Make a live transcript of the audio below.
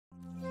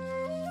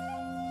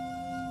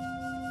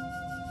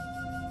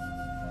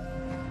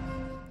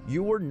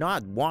You are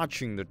not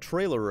watching the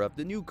trailer of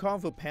the new Kung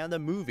Fu Panda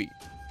movie.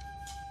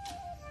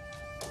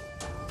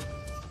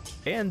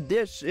 And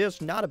this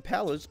is not a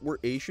palace or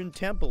Asian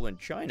temple in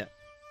China.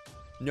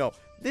 No,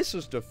 this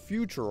is the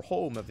future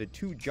home of the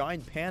two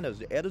giant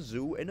pandas at a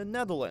zoo in the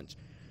Netherlands.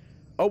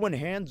 Owen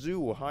Han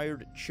Zoo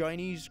hired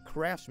Chinese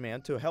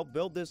craftsmen to help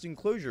build this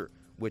enclosure,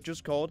 which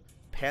is called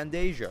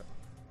Pandasia.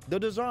 The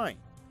design,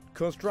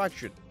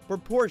 construction,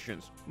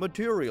 proportions,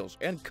 materials,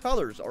 and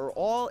colors are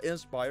all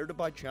inspired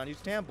by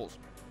Chinese temples.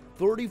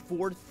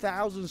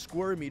 34,000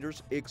 square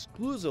meters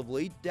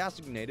exclusively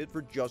designated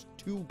for just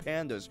two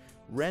pandas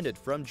rented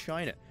from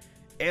China.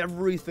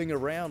 Everything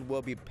around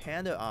will be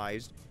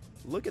pandaized.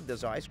 Look at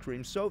this ice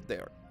cream soap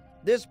there.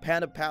 This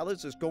panda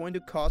palace is going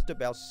to cost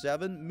about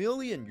 7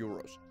 million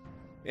euros.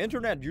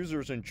 Internet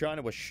users in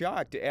China were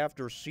shocked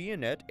after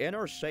seeing it and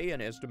are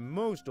saying it's the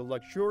most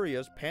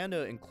luxurious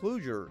panda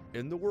enclosure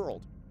in the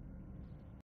world.